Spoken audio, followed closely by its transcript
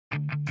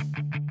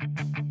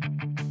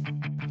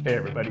Hey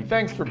everybody,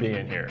 thanks for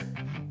being here.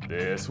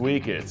 This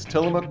week it's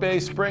Tillamook Bay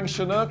Spring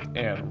Chinook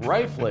and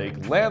Riffe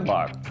Lake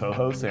Landlocked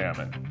Coho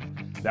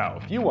salmon. Now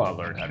if you want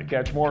to learn how to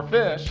catch more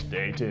fish,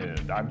 stay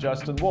tuned. I'm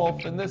Justin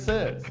Wolf and this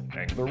is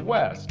Angler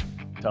West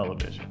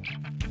Television.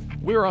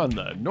 We're on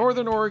the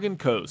northern Oregon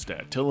coast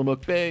at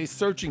Tillamook Bay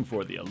searching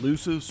for the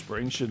elusive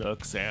Spring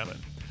Chinook salmon.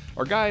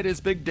 Our guide is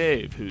Big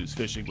Dave, who's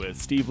fishing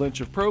with Steve Lynch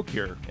of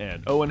Procure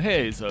and Owin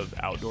Hayes of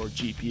Outdoor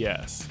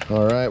GPS.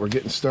 All right, we're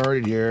getting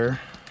started here.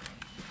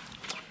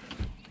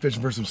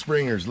 Fishing for some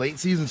springers, late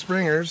season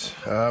springers.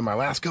 My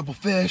last couple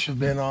fish have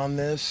been on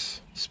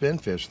this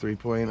SpinFish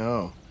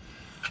 3.0.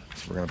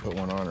 So we're gonna put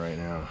one on right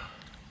now.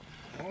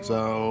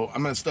 So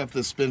I'm gonna stuff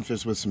this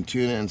SpinFish with some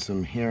tuna and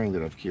some herring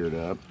that I've cured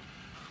up.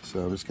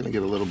 So I'm just gonna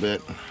get a little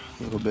bit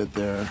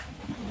there.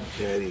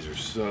 Okay, these are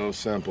so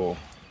simple.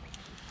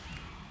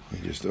 You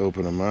just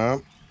open them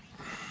up.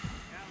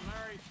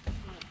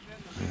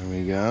 There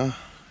we go.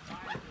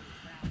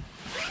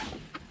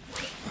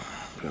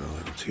 Put a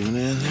little tuna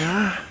in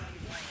there.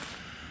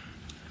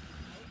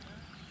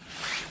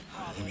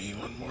 Maybe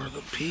one more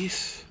little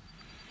piece.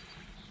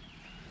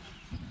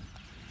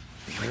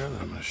 And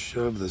I'm gonna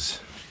shove this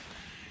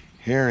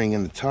herring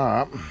in the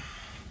top.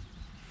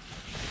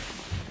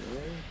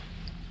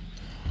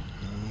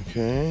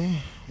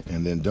 Okay,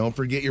 and then don't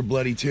forget your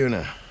bloody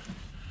tuna.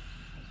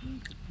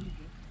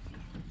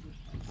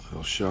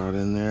 Little shot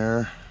in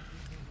there.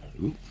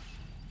 Oop.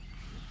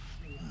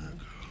 There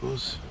it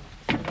goes.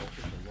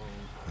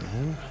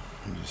 And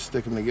just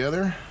stick them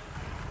together.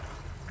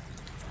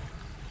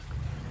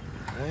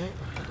 All right.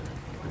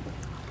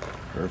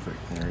 Perfect,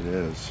 there it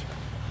is.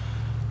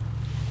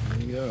 There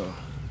you go.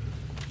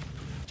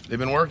 They've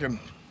been working.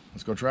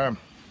 Let's go try them.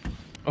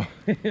 Oh,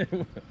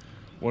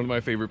 one of my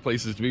favorite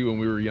places to be when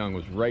we were young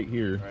was right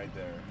here. Right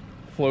there.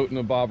 Floating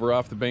a bobber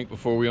off the bank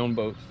before we owned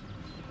boats.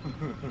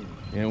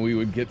 And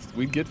we'd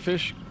get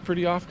fish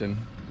pretty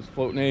often, just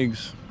floating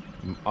eggs.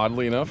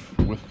 Oddly enough,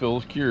 with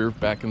Phil's cure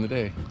back in the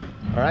day.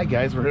 All right,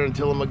 guys, we're here in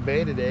Tillamook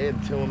Bay today in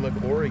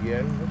Tillamook,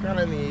 Oregon. We're kind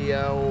of in the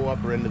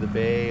upper end of the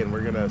bay, and we're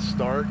gonna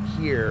start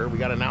here. We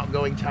got an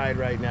outgoing tide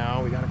right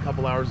now. We got a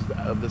couple hours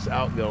of this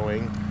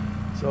outgoing.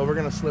 So we're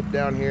gonna slip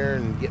down here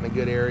and get in a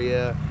good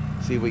area,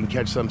 see if we can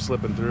catch some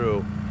slipping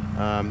through.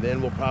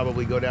 Then we'll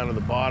probably go down to the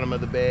bottom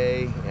of the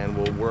bay and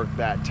we'll work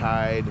that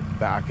tide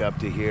back up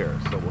to here.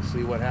 So we'll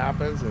see what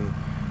happens and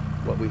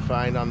what we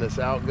find on this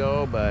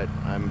outgo, but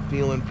I'm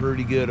feeling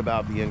pretty good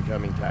about the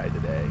incoming tide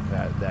today.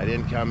 That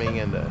incoming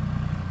and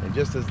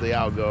just as the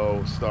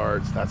outgo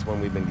starts, that's when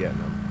we've been getting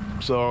them.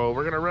 So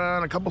we're gonna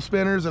run a couple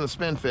spinners and a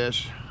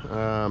SpinFish.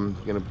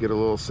 Gonna get a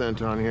little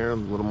scent on here, a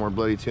little more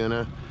bloody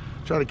tuna.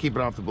 Try to keep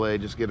it off the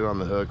blade, just get it on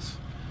the hooks.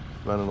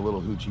 Running a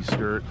little hoochie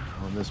skirt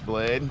on this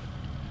blade.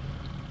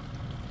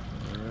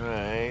 All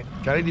right,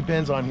 kind of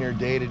depends on here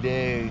day to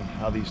day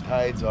how these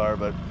tides are,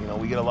 but you know,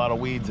 we get a lot of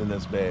weeds in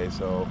this bay,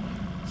 so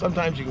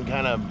sometimes you can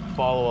kind of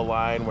follow a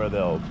line where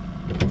they'll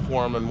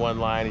form in one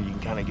line and you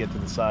can kind of get to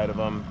the side of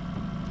them.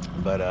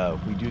 But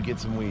we do get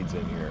some weeds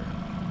in here.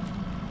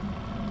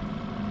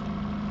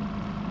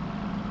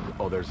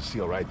 Oh, there's a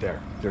seal right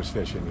there. There's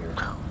fish in here.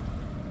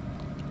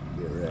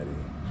 Get ready.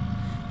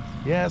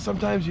 Yeah,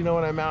 sometimes, you know,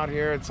 when I'm out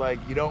here, it's like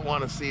you don't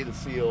want to see the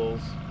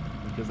seals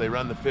because they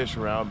run the fish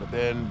around, but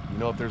then, you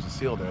know, if there's a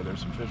seal there, there's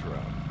some fish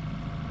around.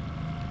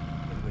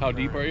 How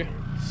deep are you?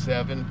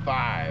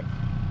 7.5.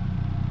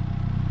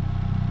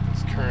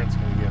 Current's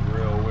gonna get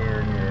real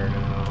weird here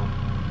now.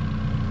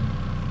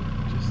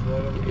 Just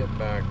let them get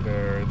back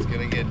there. It's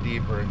gonna get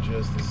deeper in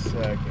just a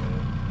second.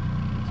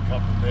 There's a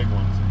couple big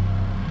ones in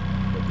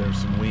there, but there's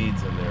some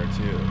weeds in there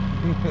too.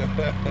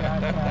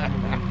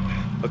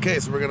 Okay,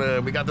 so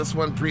we got this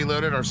one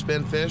preloaded, our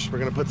SpinFish. We're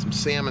gonna put some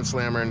salmon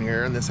slammer in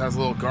here, and this has a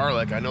little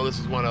garlic. I know this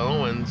is one of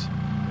Owin's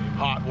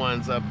hot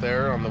ones up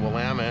there on the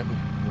Willamette.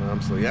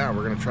 So yeah,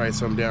 we're gonna try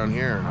some down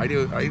here. I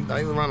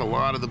run a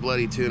lot of the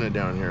bloody tuna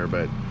down here,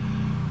 but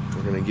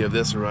we're gonna give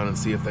this a run and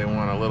see if they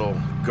want a little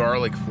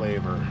garlic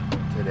flavor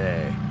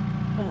today.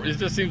 It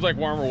just seems like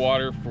warmer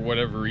water for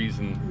whatever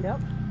reason.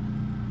 Yep.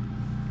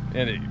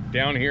 And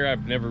down here,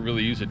 I've never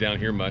really used it down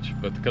here much,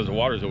 but because the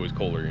water's always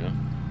colder, you know?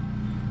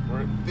 We're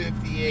at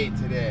 58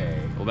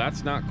 today. Well,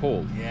 that's not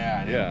cold.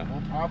 Yeah, yeah.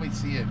 We'll probably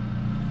see it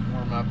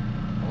warm up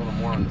a little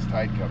more when this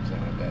tide comes in,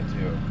 I bet,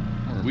 too.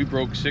 We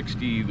broke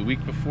 60 the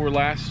week before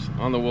last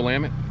on the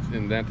Willamette,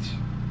 and that's,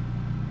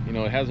 you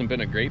know, it hasn't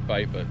been a great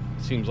bite, but it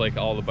seems like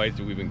all the bites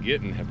that we've been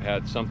getting have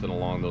had something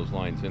along those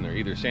lines in there,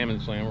 either salmon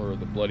slammer or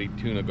the bloody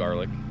tuna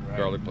garlic, right.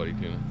 Garlic bloody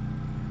tuna.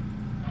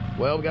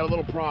 Well, we got a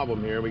little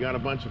problem here. We got a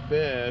bunch of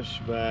fish,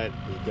 but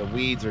the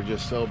weeds are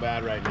just so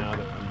bad right now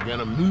that I'm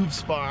gonna move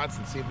spots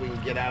and see if we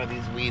can get out of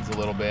these weeds a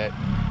little bit.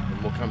 And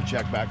we'll come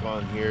check back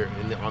on here,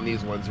 on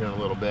these ones here in a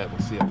little bit. We'll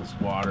see if this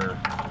water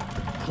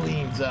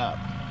cleans up.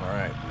 All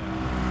right.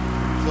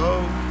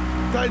 So,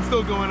 tide's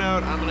still going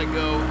out. I'm gonna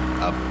go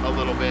up a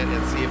little bit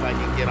and see if I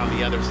can get on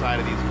the other side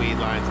of these weed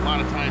lines. A lot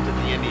of times at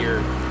the end of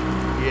your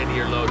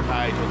low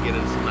tide, you'll get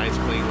into some nice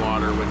clean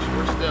water, which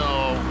we're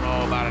still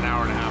about an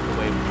hour and a half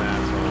away from that.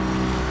 So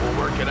we'll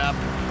work it up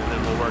and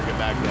then we'll work it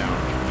back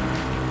down.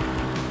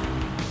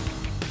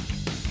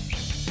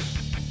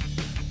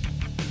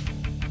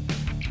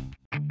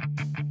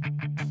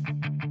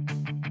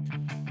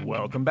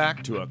 Welcome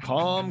back to a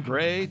calm,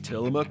 gray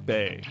Tillamook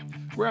Bay.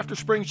 We're after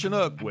Spring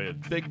Chinook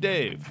with Big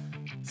Dave,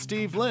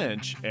 Steve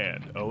Lynch,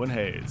 and Owin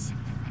Hayes.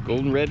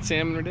 Golden red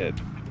salmon are dead.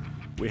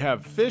 We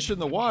have fish in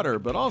the water,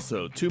 but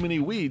also too many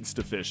weeds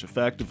to fish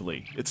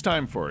effectively. It's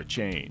time for a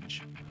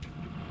change.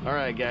 All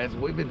right, guys,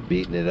 we've been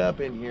beating it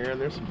up in here,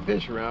 and there's some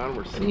fish around.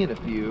 We're seeing a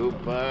few,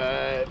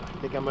 but I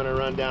think I'm gonna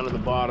run down to the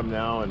bottom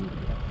now, and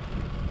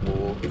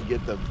we'll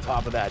get the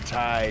top of that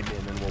tide,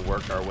 and then we'll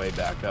work our way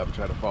back up and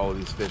try to follow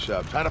these fish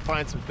up. Try to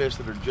find some fish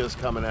that are just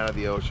coming out of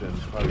the ocean.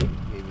 Probably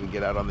maybe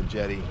get out on the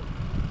jetty,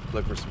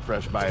 look for some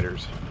fresh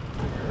biters.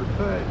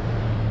 But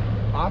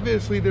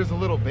obviously there's a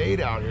little bait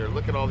out here.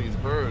 Look at all these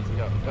birds. We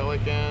got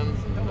pelicans,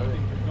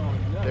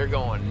 and they're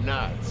going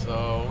nuts.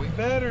 So we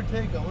better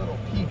take a little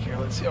peek here.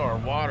 Let's see how our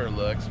water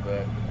looks,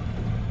 but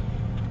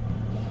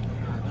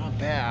not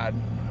bad.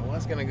 I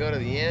was gonna go to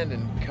the end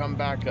and come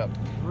back up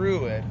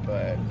through it,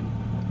 but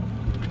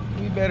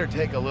we better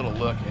take a little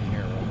look in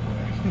here real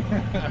quick.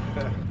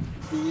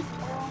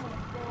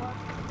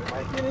 Am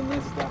I getting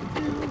this stuff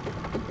too?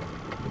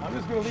 I'm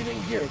just gonna leave it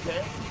in here,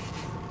 okay?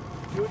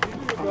 Do what you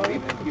do, bro.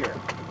 Leave it in here.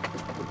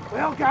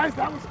 Well, guys,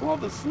 that was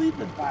called the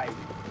sleeping bite.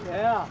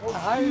 Yeah, I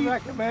highly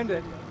recommend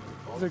it.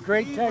 It's a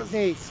great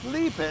technique.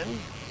 Sleeping,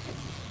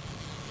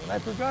 and I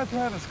forgot to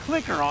have his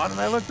clicker on, and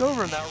I looked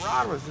over, and that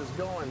rod was just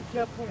going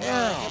Kept putting it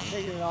on, down. kept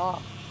taking it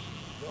off.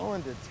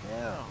 Going to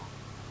town.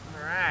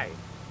 All right.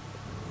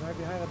 Right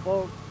behind the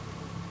boat.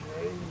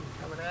 Okay,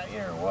 coming at you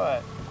or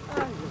what?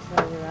 I'm just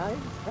hanging out.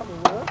 He's coming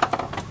with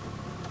us.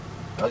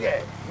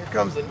 Okay, here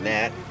comes the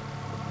net.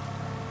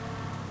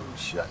 I'm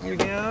shutting you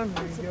down.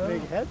 Here It's you a go.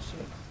 big head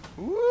shake.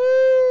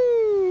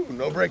 Woo!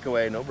 No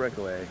breakaway, no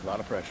breakaway. A lot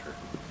of pressure.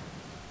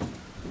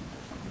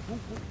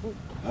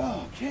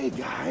 Okay,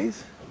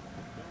 guys.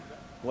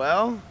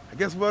 Well, I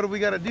guess what do we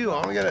got to do?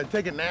 We got to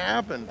take a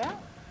nap and Yeah.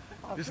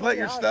 I'll just show let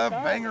you your how it stuff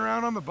starts. bang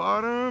around on the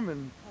bottom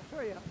and I'll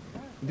show you.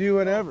 do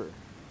whatever.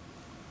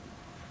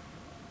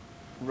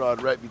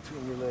 Rod right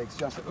between your legs,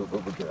 Justin.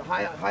 Get it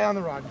high on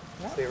the rod.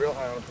 Yeah. Stay real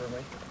high on it for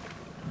me.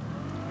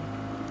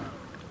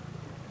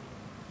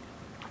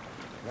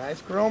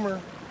 Nice chromer.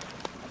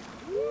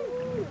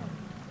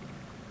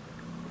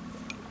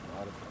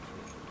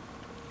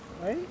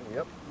 Ready?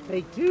 Yep.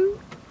 Take two.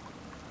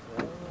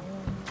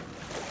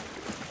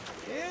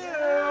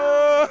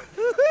 Yeah!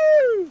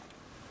 Woo-hoo!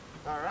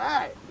 All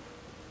right.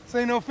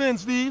 Say no fin,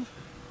 Steve.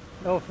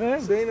 No fin.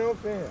 Say no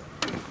fin.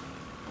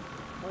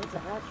 Oh, it's a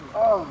hatchery.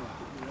 Oh.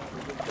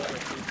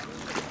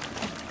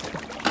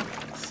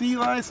 Sea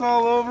lice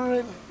all over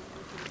it.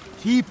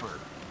 Keeper.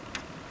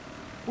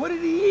 What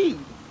did he eat?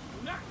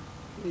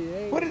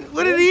 What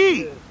did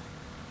he eat?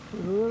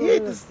 He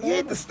ate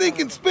the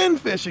stinking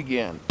spinfish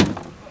again.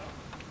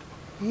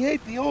 He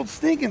ate the old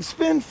stinking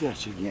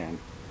spinfish again.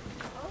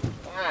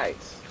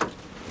 Nice.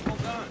 Well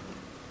done.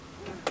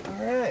 All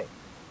right.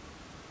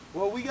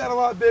 Well, we got a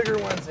lot bigger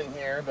ones in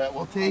here, but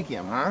we'll take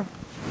him, huh?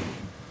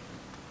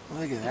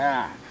 Look at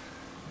that.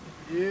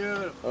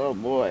 Beautiful. Oh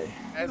boy.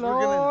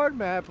 Lord,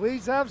 man,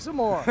 please have some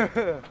more.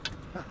 There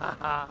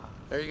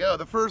you go.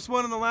 The first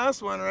one and the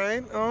last one,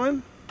 right,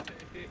 Owen?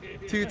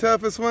 Two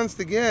toughest ones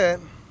to get.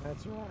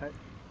 That's right.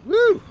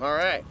 Woo! All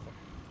right.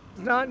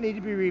 Does not need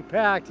to be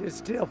repacked. It's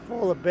still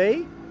full of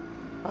bait.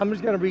 I'm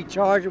just going to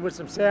recharge it with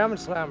some salmon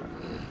slammer.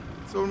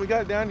 So when we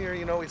got down here,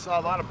 you know, we saw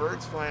a lot of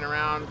birds flying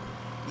around,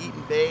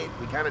 eating bait.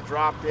 We kind of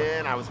dropped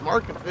in. I was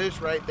marking fish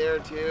right there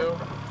too.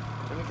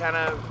 And we kind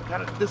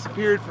of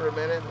disappeared for a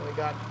minute. And we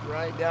got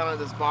right down on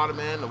this bottom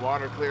end. The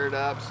water cleared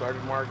up,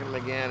 started marking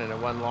them again, and it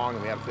wasn't long,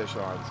 and we had a fish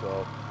on.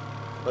 So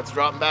let's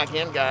drop them back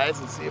in, guys,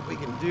 and see if we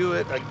can do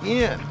it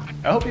again.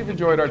 I hope you've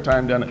enjoyed our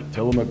time down at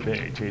Tillamook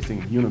Bay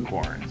chasing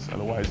unicorns,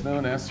 otherwise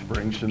known as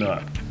Spring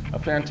Chinook. A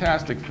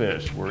fantastic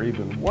fish where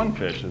even one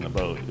fish in the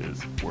boat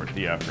is worth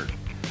the effort.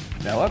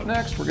 Now up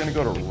next, we're gonna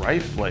go to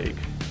Riffe Lake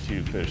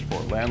to fish for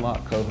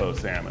landlocked coho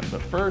salmon.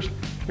 But first,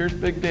 here's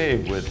Big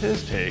Dave with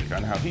his take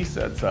on how he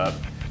sets up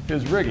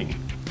his rigging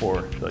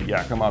for the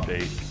Yakima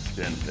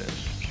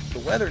SpinFish. The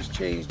weather's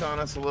changed on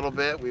us a little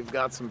bit. We've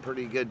got some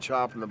pretty good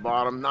chop in the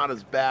bottom, not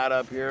as bad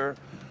up here.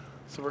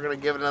 So we're gonna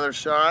give it another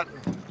shot.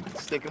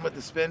 Sticking with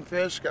the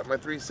SpinFish, got my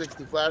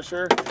 360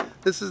 flasher.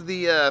 This is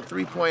the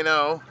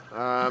 3.0,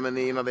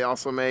 and they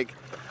also make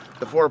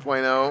the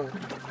 4.0.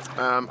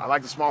 I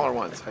like the smaller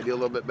ones. I do a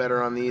little bit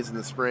better on these in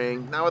the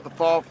spring. Now with the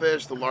fall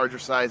fish, the larger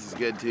size is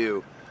good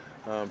too,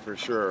 for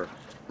sure.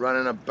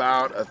 Running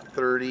about a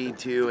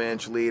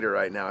 32-inch leader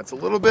right now. It's a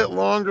little bit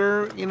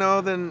longer,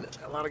 than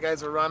a lot of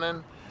guys are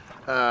running.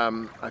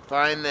 I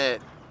find that,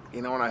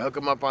 when I hook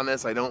them up on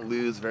this, I don't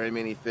lose very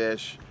many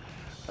fish.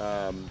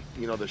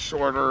 The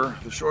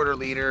shorter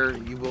leader,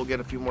 you will get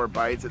a few more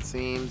bites, it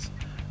seems,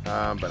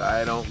 but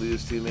I don't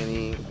lose too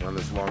many on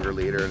this longer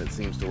leader, and it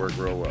seems to work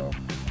real well.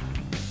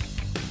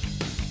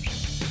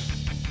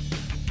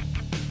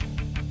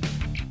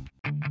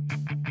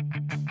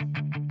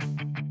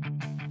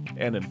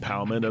 An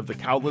impoundment of the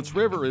Cowlitz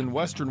River in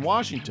western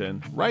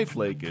Washington, Riffe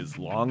Lake is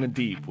long and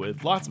deep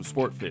with lots of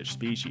sport fish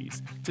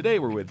species. Today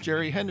we're with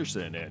Jerry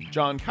Henderson and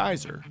John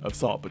Keizer of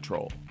Salt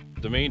Patrol.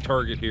 The main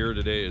target here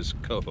today is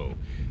coho.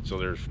 So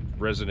there's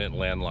resident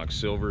landlocked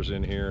silvers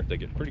in here. They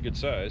get pretty good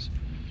size.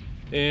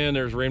 And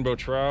there's rainbow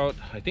trout.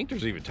 I think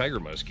there's even tiger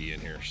muskie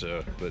in here,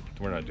 so, but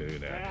we're not doing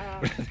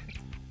that.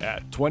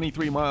 At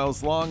 23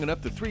 miles long and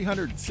up to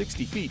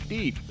 360 feet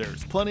deep,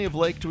 there's plenty of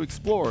lake to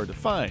explore to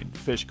find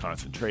fish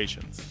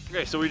concentrations.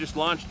 Okay, so we just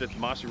launched at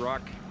Mossy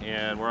Rock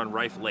and we're on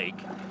Riffe Lake.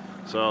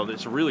 So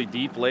it's a really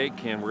deep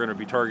lake and we're gonna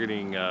be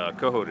targeting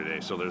coho today.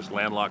 So there's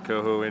landlocked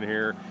coho in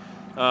here.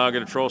 I'm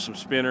gonna troll some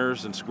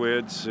spinners and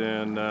squids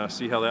and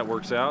see how that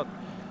works out.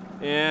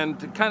 And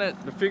to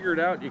figure it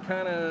out,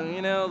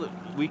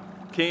 we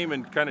came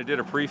and kind of did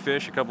a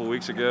pre-fish a couple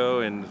weeks ago,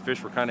 and the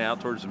fish were kind of out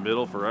towards the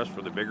middle for us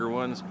for the bigger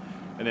ones,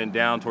 and then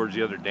down towards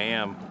the other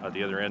dam at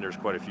the other end. There's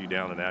quite a few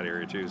down in that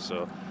area too.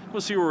 So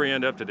we'll see where we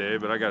end up today,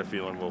 but I got a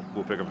feeling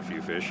we'll pick up a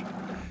few fish.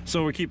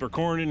 So we keep our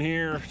corn in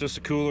here, just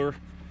a cooler.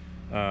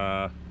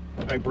 I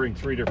bring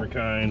 3 different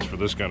kinds for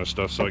this kind of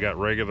stuff. So I got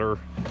regular,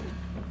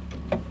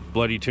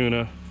 bloody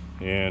tuna,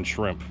 and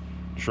shrimp.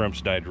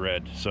 Shrimp's dyed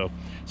red. So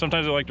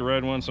sometimes I like the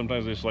red one,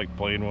 sometimes I just like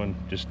plain one.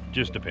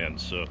 Just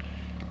depends. So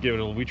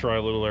we try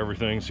a little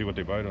everything, see what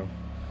they bite on.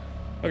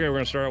 Okay, we're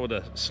gonna start out with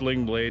a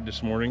Sling Blade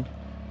this morning.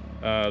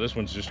 This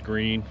one's just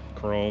green,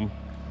 chrome,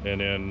 and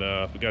then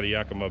we got a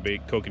Yakima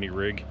bait kokanee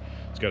rig.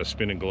 It's got a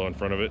SpinNGlo in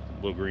front of it,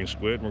 little green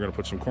squid, and we're gonna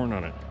put some corn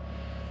on it.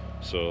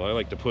 So I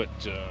like to put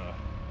a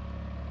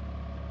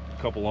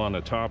couple on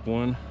the top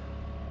one.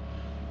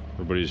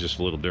 Everybody's just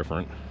a little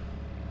different.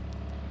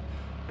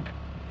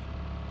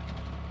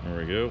 There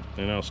we go,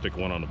 and I'll stick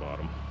one on the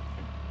bottom.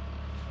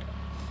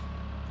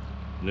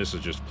 And this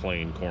is just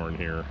plain corn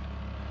here.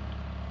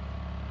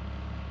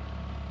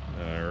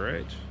 All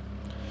right.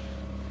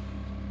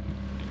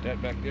 Get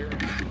that back there.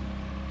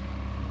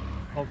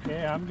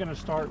 Okay, I'm gonna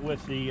start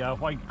with the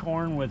white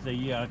corn with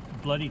the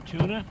bloody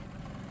tuna.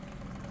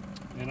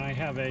 And I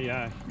have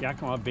a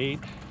Yakima bait,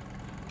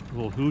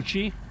 little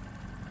hoochie.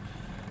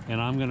 And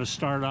I'm gonna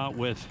start out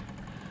with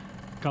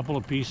a couple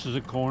of pieces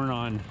of corn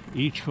on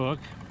each hook.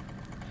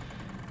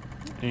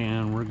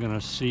 And we're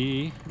gonna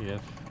see if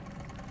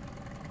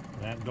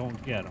that don't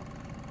get them.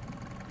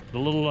 The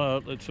little,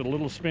 it's a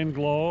little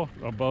SpinNGlo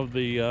above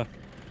the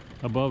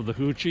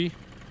hoochie.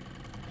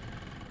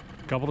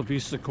 A couple of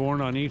pieces of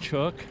corn on each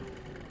hook,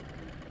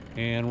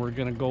 and we're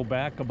gonna go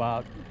back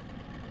about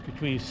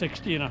between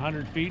 60 and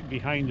 100 feet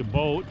behind the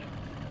boat,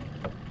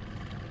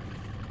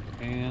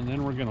 and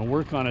then we're gonna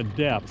work on a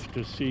depth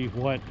to see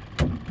what's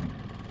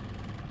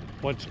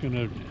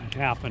gonna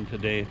happen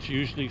today. It's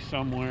usually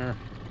somewhere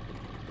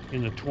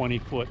in the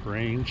 20-foot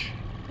range,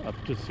 up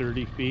to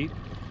 30 feet.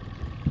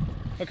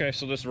 Okay,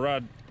 so this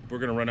rod, we're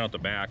gonna run out the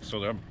back.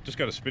 So I've just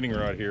got a spinning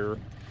rod here.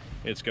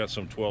 It's got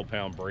some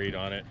 12-pound braid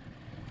on it.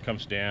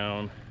 Comes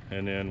down,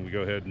 and then we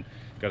go ahead and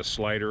got a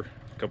slider,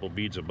 a couple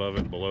beads above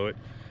it and below it.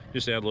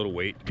 Just add a little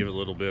weight, give it a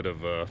little bit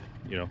of,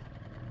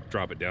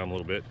 drop it down a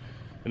little bit.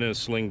 And then a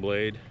Sling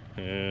Blade,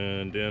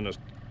 and then a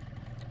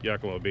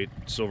Yakima bait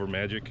Silver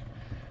Magic.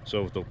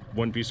 So with the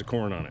 1 piece of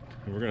corn on it.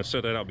 And we're gonna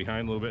set that out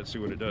behind a little bit and see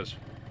what it does.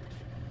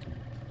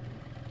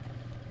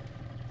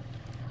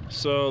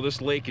 So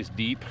this lake is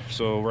deep.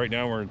 So right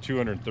now we're in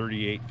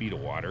 238 feet of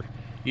water.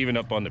 Even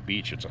up on the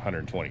beach, it's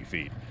 120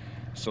 feet.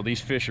 So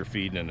these fish are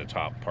feeding in the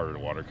top part of the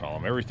water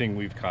column. Everything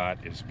we've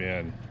caught has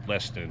been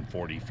less than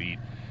 40 feet.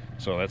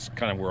 So that's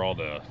kind of where all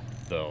the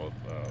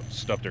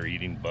stuff they're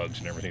eating, bugs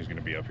and everything's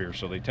gonna be up here.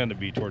 So they tend to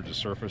be towards the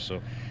surface. So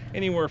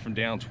anywhere from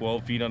down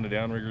 12 feet on the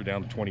downrigger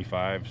down to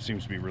 25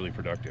 seems to be really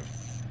productive.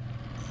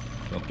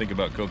 Don't think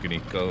about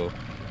kokanee coho.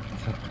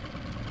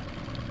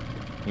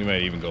 We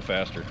might even go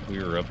faster.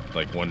 We were up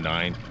like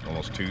 1.9,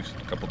 almost 2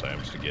 a couple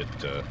times to get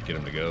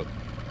them to go.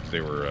 They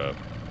were,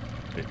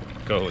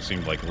 coho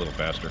seemed like a little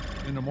faster.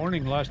 In the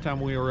morning, last time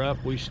we were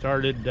up, we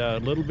started a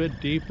little bit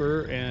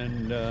deeper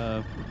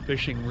and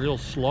fishing real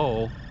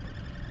slow.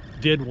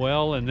 Did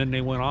well, and then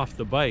they went off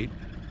the bite.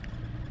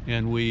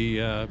 And we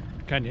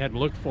kind of had to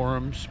look for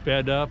them,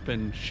 sped up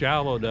and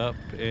shallowed up,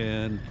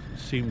 and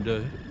seemed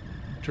to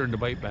turn the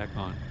bite back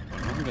on.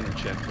 I'm gonna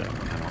check that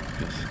one out.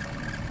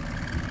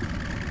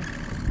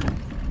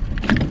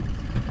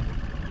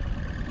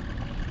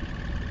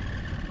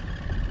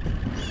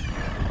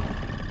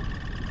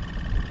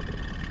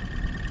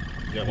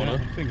 You got one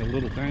on? I think a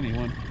little tiny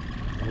one.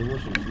 There were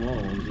some small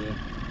ones, yeah.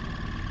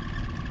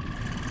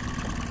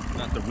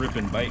 Not the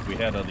ripping bite we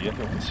had on the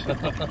other ones.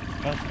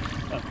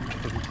 That's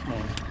pretty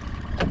small.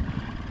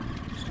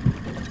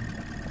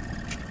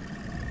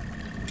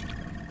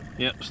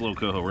 Yep, slow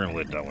coho. We're gonna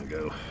let that one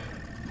go.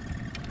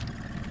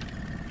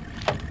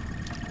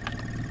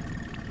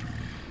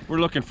 We're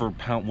looking for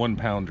 1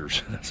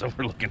 pounders. That's what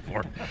we're looking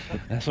for.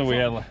 That's what we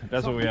had.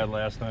 That's what we had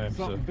last time.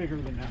 Something bigger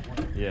than that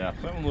one. Yeah,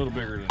 something a little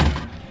bigger than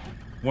that.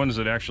 Ones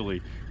that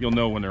actually you'll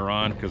know when they're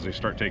on because they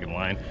start taking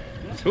line.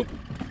 Oop.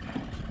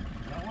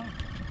 That one?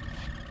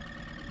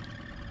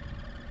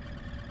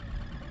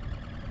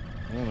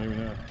 Well, maybe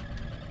not.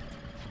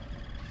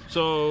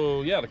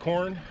 So yeah, the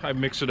corn, I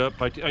mix it up.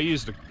 I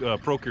use the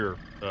Procure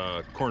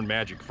Corn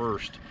Magic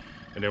first,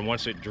 And then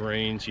once it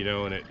drains, you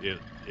know, and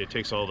it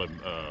takes all the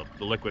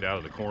liquid out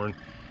of the corn,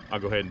 I'll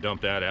go ahead and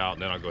dump that out,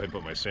 and then I'll go ahead and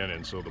put my scent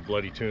in. So the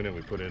bloody tuna,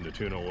 we put in the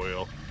tuna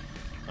oil,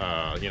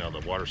 you know,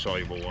 the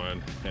water-soluble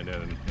one, and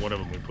then one of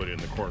them we put in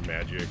the Corn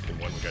Magic, and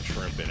one we got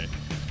shrimp in it.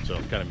 So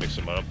kind of mix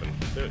them up, and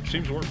it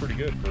seems to work pretty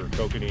good for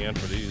kokanee and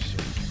for these.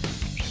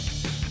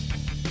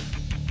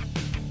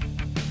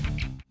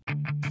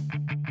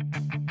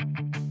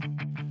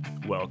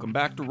 Welcome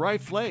back to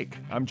Riffe Lake.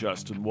 I'm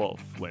Justin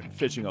Wolf. When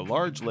fishing a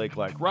large lake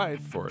like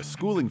Riffe for a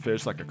schooling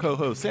fish like a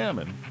coho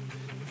salmon,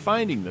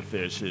 finding the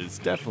fish is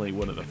definitely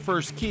one of the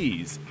first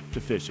keys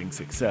to fishing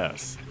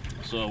success.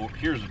 So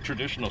here's a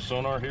traditional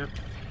sonar here.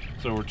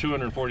 So we're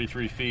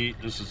 243 feet.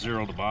 This is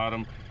zero to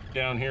bottom.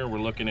 Down here we're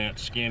looking at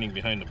scanning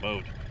behind the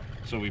boat.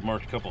 So we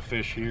marked a couple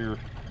fish here.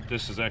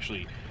 This is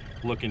actually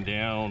looking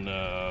down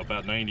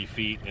about 90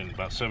 feet and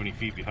about 70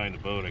 feet behind the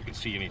boat. I can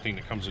see anything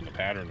that comes in the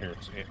pattern here.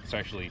 It's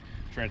actually,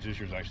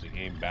 transducer's actually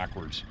aimed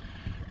backwards.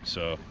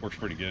 So works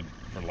pretty good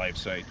for live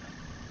sight.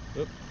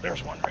 Oop,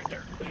 there's one right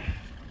there.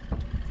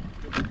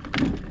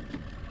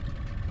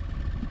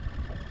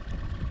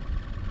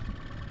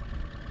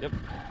 Yep.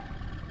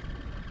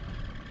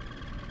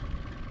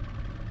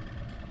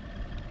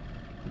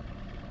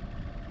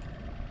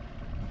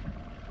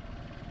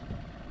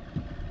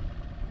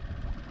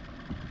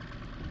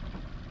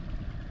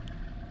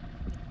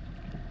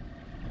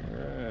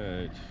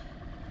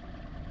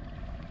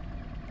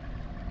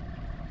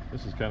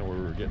 This is kind of where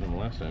we were getting them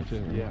last time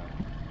too. Right? Yeah.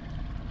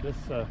 This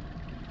one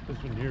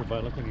here, by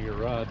looking at your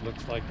rod,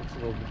 looks like it's a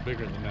little bit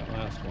bigger than that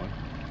last one.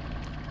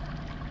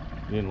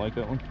 You didn't like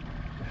that one?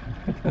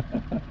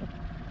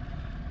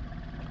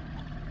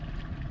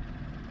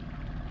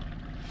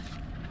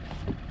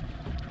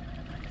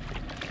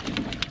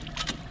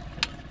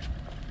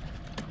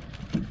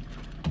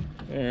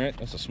 All right,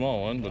 that's a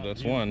small one, but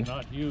that's one.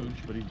 Not huge,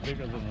 but he's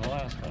bigger than the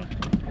last one.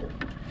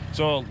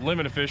 So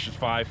limit of fish is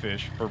 5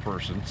 fish per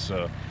person.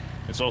 So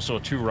it's also a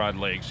 2-rod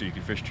lake, so you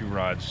can fish 2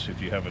 rods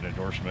if you have an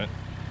endorsement.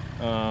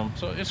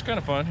 So it's kind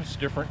of fun. It's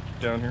different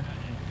down here.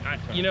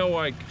 You know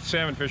why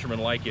salmon fishermen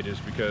like it is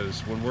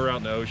because when we're out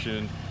in the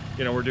ocean,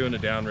 you know, we're doing the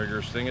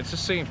downriggers thing. It's the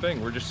same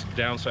thing. We're just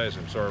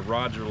downsizing. So our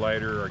rods are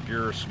lighter, our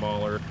gear is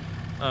smaller,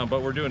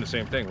 but we're doing the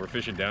same thing. We're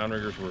fishing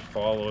downriggers, we're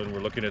following,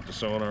 we're looking at the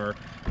sonar,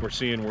 we're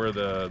seeing where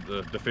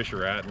the fish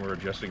are at, and we're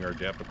adjusting our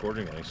depth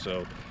accordingly.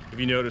 So if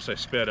you notice, I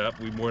sped up.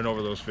 We went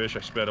over those fish.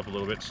 I sped up a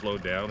little bit,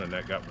 slowed down, and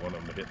that got one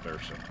of them to hit there.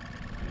 So.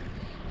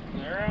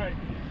 All right.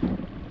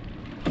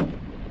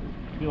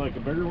 You like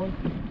a bigger one?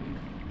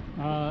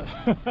 No,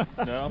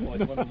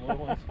 like one of the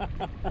little ones.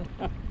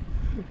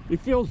 He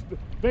feels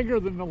bigger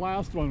than the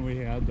last one we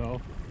had,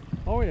 though.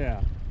 Oh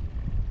yeah.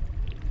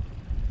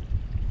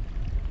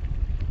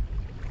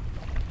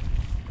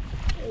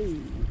 Oh,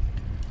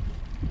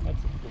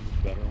 that's a little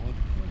better one.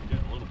 Yeah,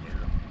 a little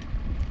bigger.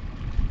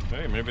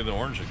 Hey, maybe the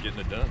orange is getting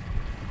it done.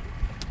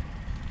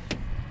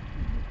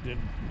 It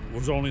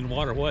was only in the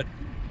water, what,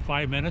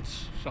 5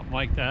 minutes, something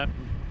like that.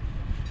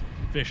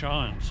 Fish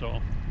on,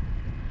 so.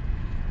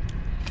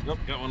 Yep,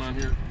 got one on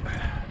here.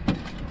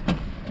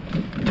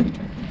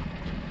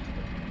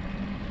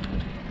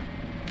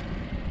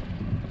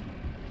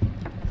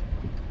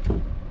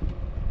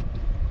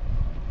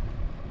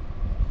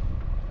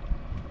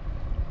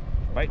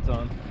 Bite's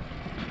on.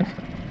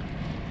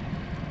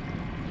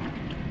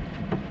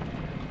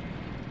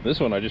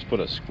 This one I just put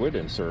a squid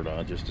insert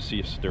on just to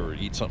see if they would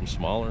eat something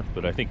smaller,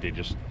 but I think they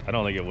just, I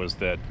don't think it was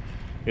that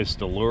it's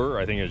the lure.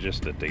 I think it's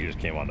just that they just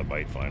came on to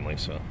bite finally,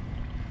 so.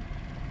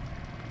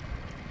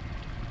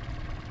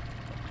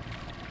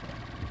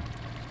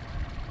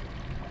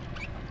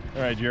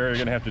 All right, Jerry, you're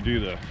gonna have to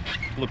do the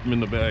flip them in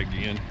the bag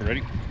again.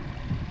 Ready?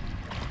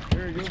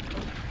 There you go.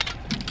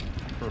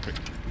 Perfect.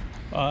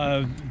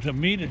 The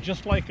meat is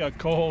just like a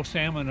coho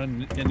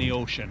salmon in the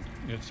ocean.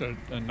 It's a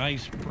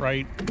nice,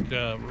 bright,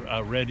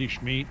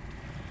 reddish meat,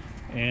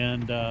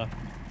 and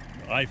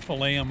I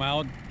fillet them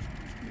out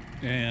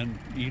and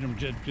eat them.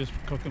 Just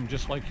cook them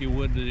just like you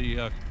would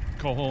the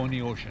coho in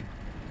the ocean.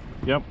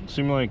 Yep,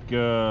 seemed like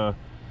the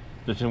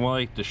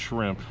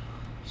shrimp,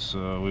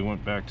 so we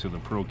went back to the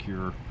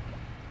Procure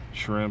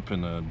shrimp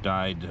and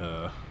dyed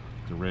the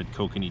red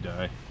kokanee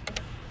dye,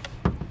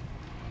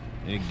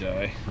 egg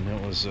dye, and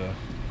that was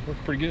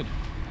worked pretty good.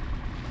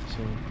 So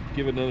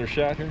give it another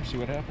shot here, see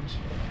what happens.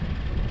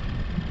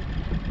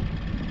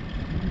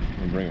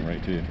 I'll bring it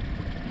right to you.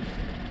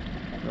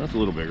 That's a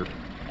little bigger.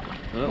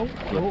 Oh,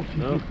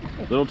 no,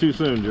 a little too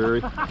soon,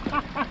 Jerry.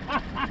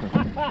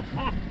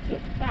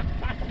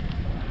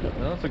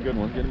 That's a good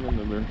one. Get him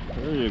in there.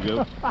 There you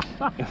go.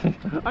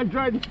 I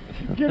tried to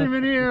get him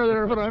in the air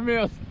there, but I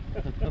missed.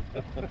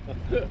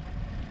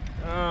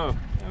 Oh,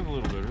 that's a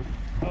little bigger.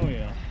 Oh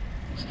yeah.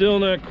 Still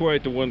not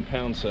quite the 1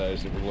 pound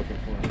size that we're looking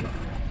for.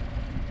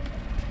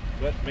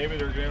 But maybe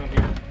they're down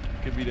here.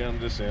 Could be down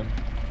this end.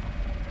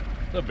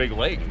 It's a big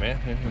lake, man,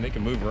 and they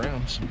can move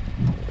around. So.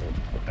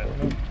 I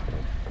don't know.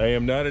 I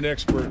am not an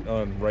expert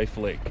on Riffe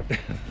Lake.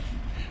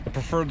 I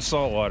prefer the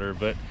saltwater,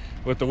 but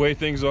with the way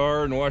things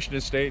are in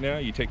Washington State now,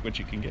 you take what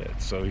you can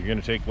get. So you're going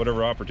to take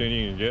whatever opportunity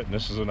you can get, and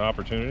this is an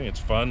opportunity. It's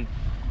fun.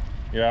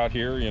 You're out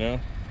here, you know,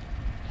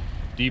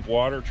 deep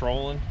water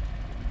trolling.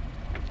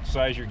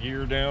 Size your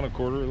gear down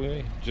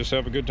accordingly. Just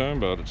have a good time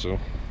about it. So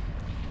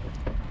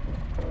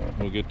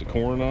we'll get the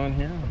corn on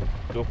here.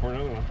 Go for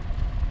another one.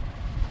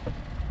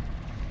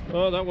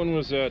 Oh, that one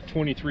was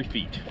 23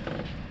 feet.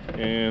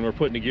 And we're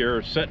putting the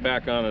gear set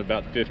back on at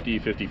about 50,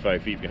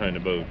 55 feet behind the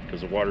boat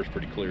because the water's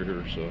pretty clear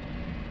here. So,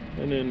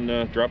 and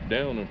then drop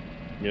down, and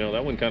you know,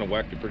 that one kind of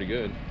whacked it pretty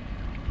good.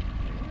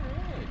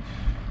 All right.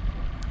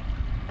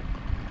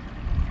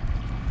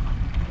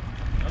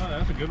 Oh,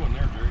 that's a good one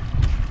there, Jerry.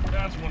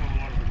 That's one of the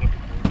ones we're looking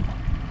for.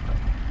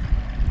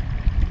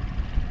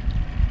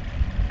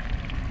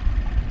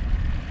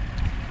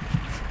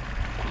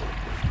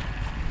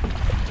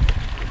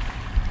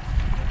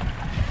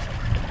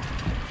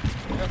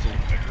 That's a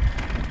little bigger.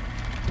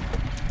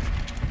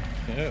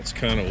 That's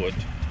kind of what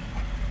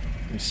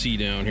you see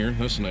down here.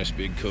 That's a nice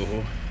big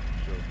coho.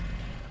 So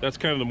that's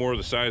kind of the more of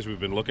the size we've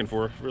been looking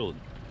for. Real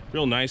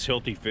nice,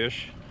 healthy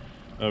fish.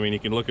 I mean, you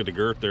can look at the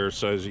girth there,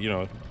 size, you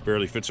know,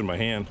 barely fits in my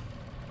hand.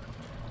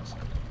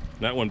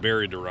 That one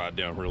buried the rod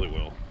down really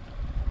well.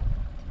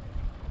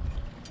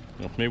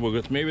 Well,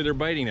 maybe they're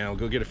biting now. We'll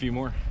go get a few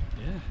more.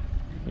 Yeah.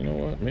 You know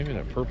what? Maybe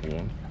that purple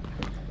one.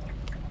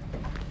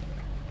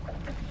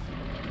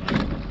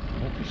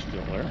 Might be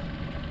still there.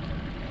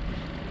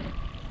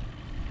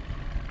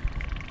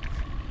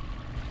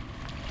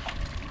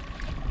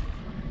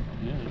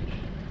 Yeah.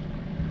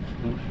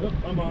 Oh,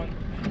 I'm on.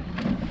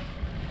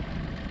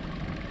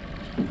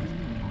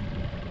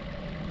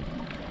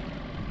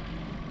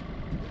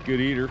 Good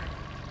eater.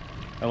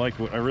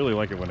 I really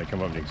like it when they come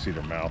up and you can see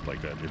their mouth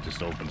like that. It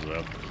just opens it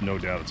up. No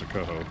doubt it's a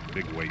coho.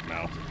 Big weight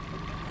mouth.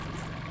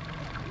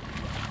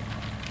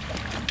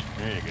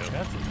 There you go.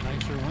 That's a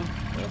nicer one.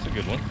 That's a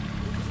good one.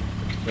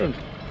 Good.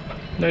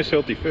 Nice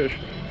healthy fish.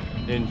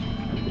 And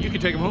you can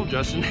take them home,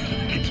 Justin,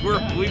 because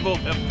we both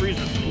have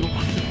freezers full.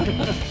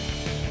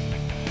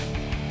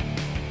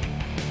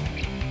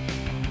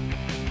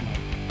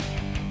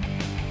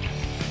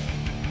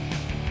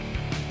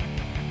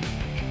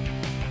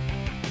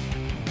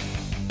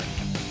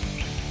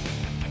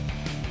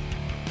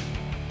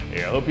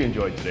 Hey, I hope you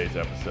enjoyed today's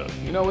episode.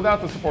 You know,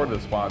 without the support of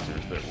the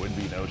sponsors, there would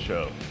be no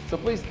show. So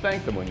please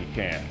thank them when you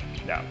can.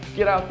 Now,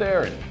 get out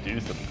there and do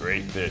some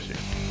great fishing.